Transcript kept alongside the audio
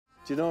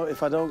Do you know,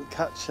 if I don't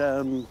catch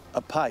a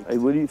pike... Hey,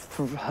 will you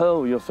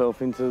hurl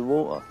yourself into the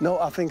water? No,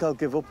 I think I'll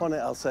give up on it.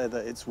 I'll say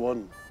that it's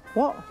won.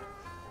 What?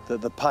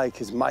 That the pike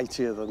is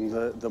mightier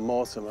than the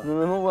Mortimer.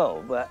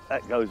 Well,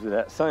 that goes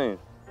without saying.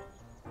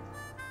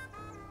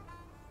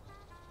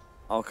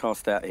 I'll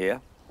cast out here.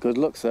 Good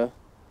luck, sir.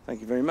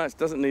 Thank you very much.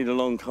 Doesn't need a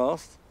long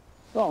cast.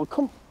 Oh,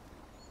 come.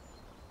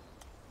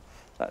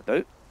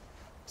 That'll do.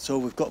 So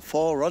we've got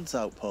 4 rods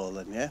out, Paul,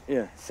 then, yeah?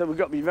 Yeah, so we've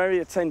got to be very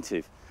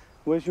attentive.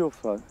 Where's your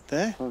float?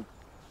 There. Oh.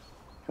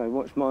 Okay,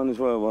 watch mine as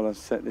well while I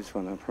set this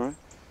one up, right?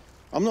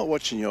 I'm not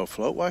watching your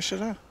float. Why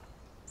should I?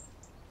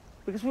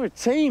 Because we're a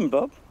team,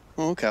 Bob.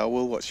 OK, I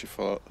will watch your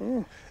float.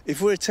 Yeah.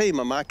 If we're a team,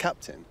 am I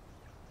captain?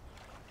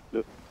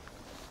 Look.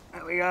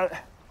 There we go.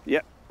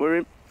 Yep, we're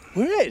in.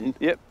 We're in?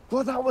 Yep.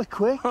 Well, that was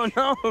quick. Oh,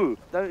 no.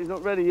 No, he's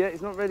not ready yet.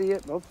 He's not ready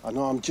yet, Bob. I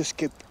know, I'm just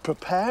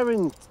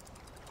preparing.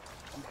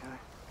 OK.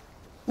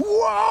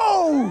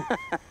 Whoa!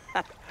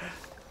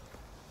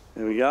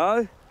 There we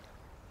go.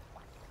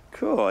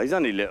 Cool, he's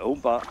only little,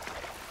 but...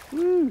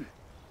 Woo.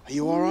 Are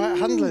you all right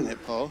handling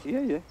it, Paul?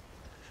 Yeah, yeah.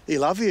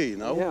 He'll have you, you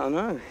know. Yeah, I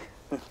know.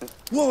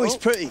 Whoa, he's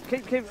pretty.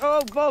 Keep...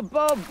 Oh,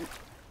 Bob!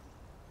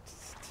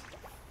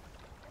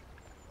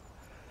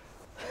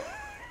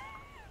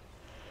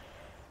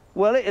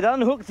 Well, it had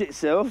unhooked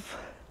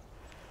itself,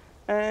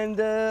 and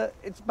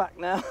it's back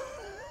now.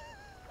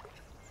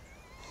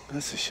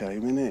 That's a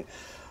shame, isn't it?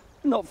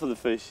 Not for the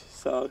fish,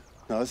 so...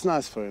 No, it's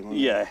nice for him, isn't it?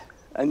 Yeah,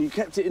 and you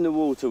kept it in the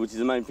water, which is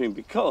the main thing,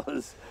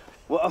 because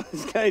what I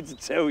was going to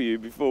tell you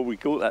before we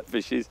caught that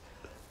fish is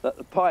that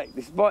the pike,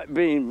 despite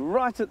being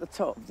right at the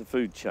top of the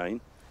food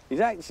chain, is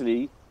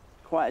actually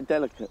quite a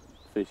delicate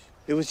fish.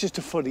 It was just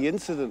a funny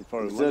incident for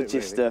him, It wasn't was it,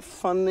 just really? a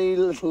funny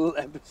little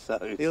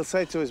episode. He'll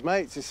say to his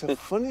mates, it's the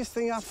funniest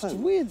thing It's a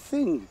happened. weird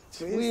thing.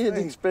 It's a weird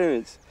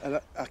experience. And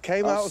I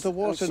came out of the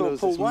water and there was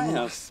Paul this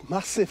Whitehouse.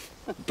 massive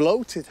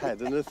bloated head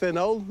and a thin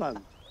old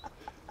man.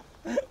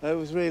 It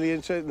was really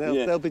interesting.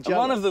 They'll be And jealous.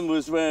 one of them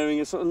was wearing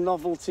a sort of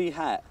novelty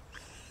hat.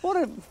 What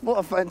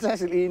a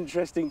fantastically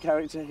interesting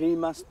character he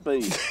must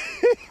be.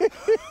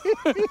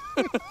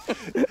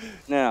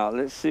 Now,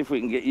 let's see if we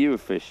can get you a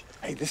fish.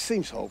 Hey, this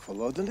seems hopeful,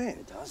 though, doesn't it?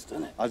 It does,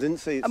 doesn't it? I didn't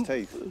see its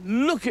teeth.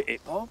 Look at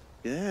it, Bob.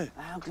 Yeah.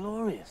 How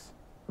glorious.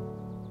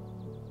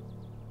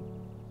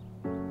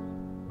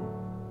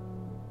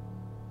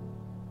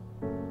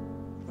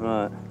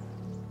 Right.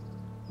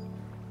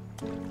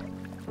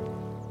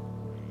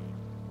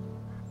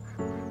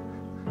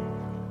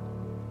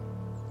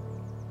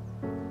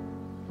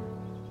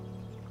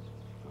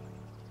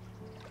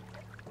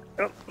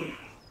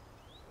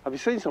 Have you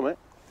seen something?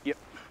 Yep.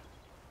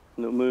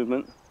 Little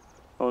movement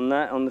on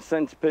that, on the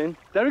centre pin.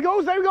 There he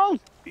goes, there he goes!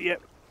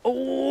 Yep.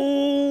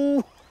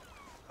 Oh!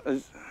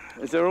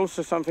 Is there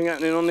also something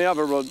happening on the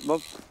other rod,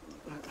 Bob?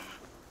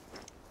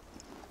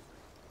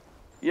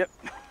 Yep.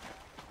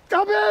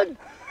 Come in!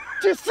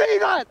 Do you see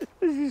that?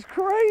 This is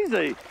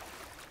crazy.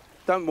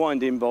 Don't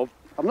wind in, Bob.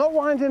 I'm not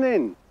winding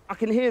in. I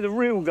can hear the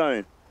reel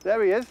going.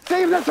 There he is.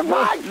 See him, that's a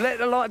pike! Let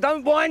the light,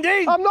 don't wind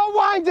in! I'm not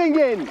winding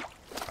in!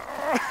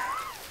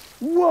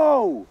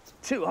 Whoa!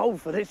 Too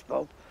old for this,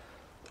 Bob.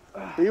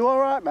 Are you all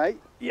right, mate?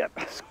 Yep.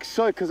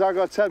 Sorry, because I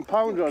got a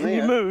 10-pounder on Can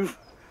here. you move?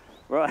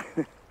 Right.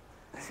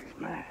 This is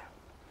mad.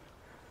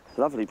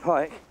 Lovely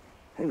pike.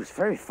 He was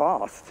very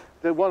fast.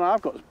 The one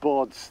I've got is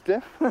bored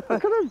stiff. Look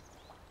at him.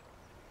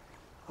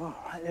 Oh,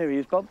 right, there he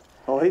is, Bob.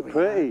 Oh, he's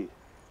pretty.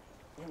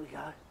 There we go.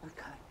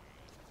 Okay.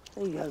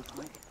 There you go,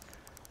 Pike.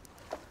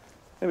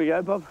 There we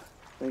go, Bob.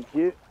 Thank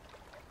you.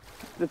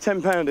 The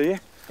 10-pounder, yeah?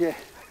 Yeah.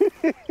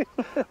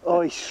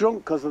 Oh, he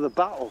shrunk because of the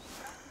battle.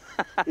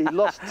 He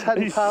lost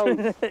 10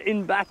 pounds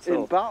in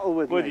battle. in battle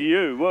with With me.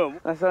 you? Well,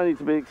 that's only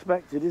to be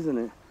expected, isn't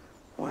it?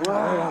 Wow.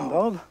 Well done,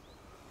 Bob.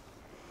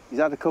 He's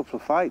had a couple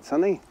of fights,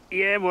 hasn't he?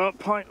 Yeah, well,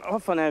 Pike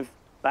often have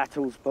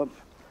battles, Bob.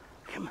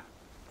 Come on.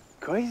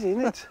 Crazy,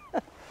 isn't it?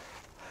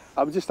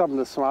 I'm just having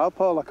a smile,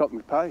 Paul. I got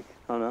my pike.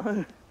 I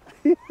know.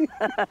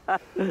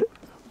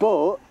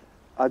 But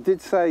I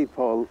did say,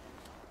 Paul,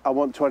 I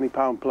want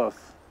 £20 plus.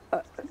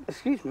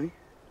 Excuse me?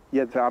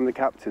 Yeah, I'm the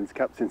captain's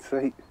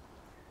seat.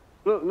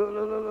 Look, look,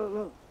 look, look, look,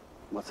 look.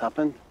 What's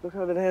happened? Look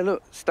over there,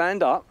 look.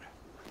 Stand up.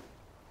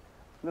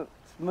 Look,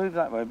 move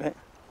that way a bit.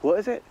 What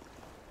is it?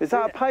 Is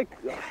that a pike?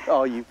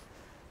 Oh, you...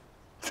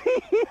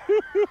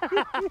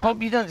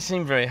 Bob, you don't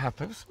seem very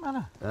happy. What's the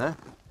matter? Huh?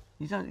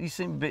 You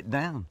seem a bit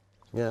down.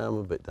 Yeah, I'm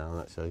a bit down,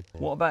 actually. Yeah.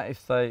 What about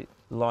if they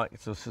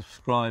liked or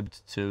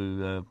subscribed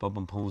to Bob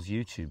and Paul's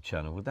YouTube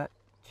channel? Would that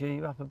cheer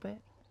you up a bit?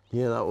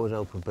 Yeah, that would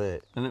help a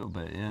bit. A little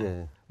bit, yeah.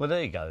 Yeah. Well,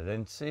 there you go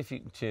then. See if you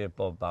can cheer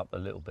Bob up a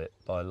little bit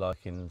by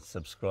liking and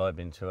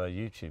subscribing to our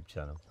YouTube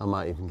channel. I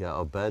might even get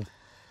out of bed.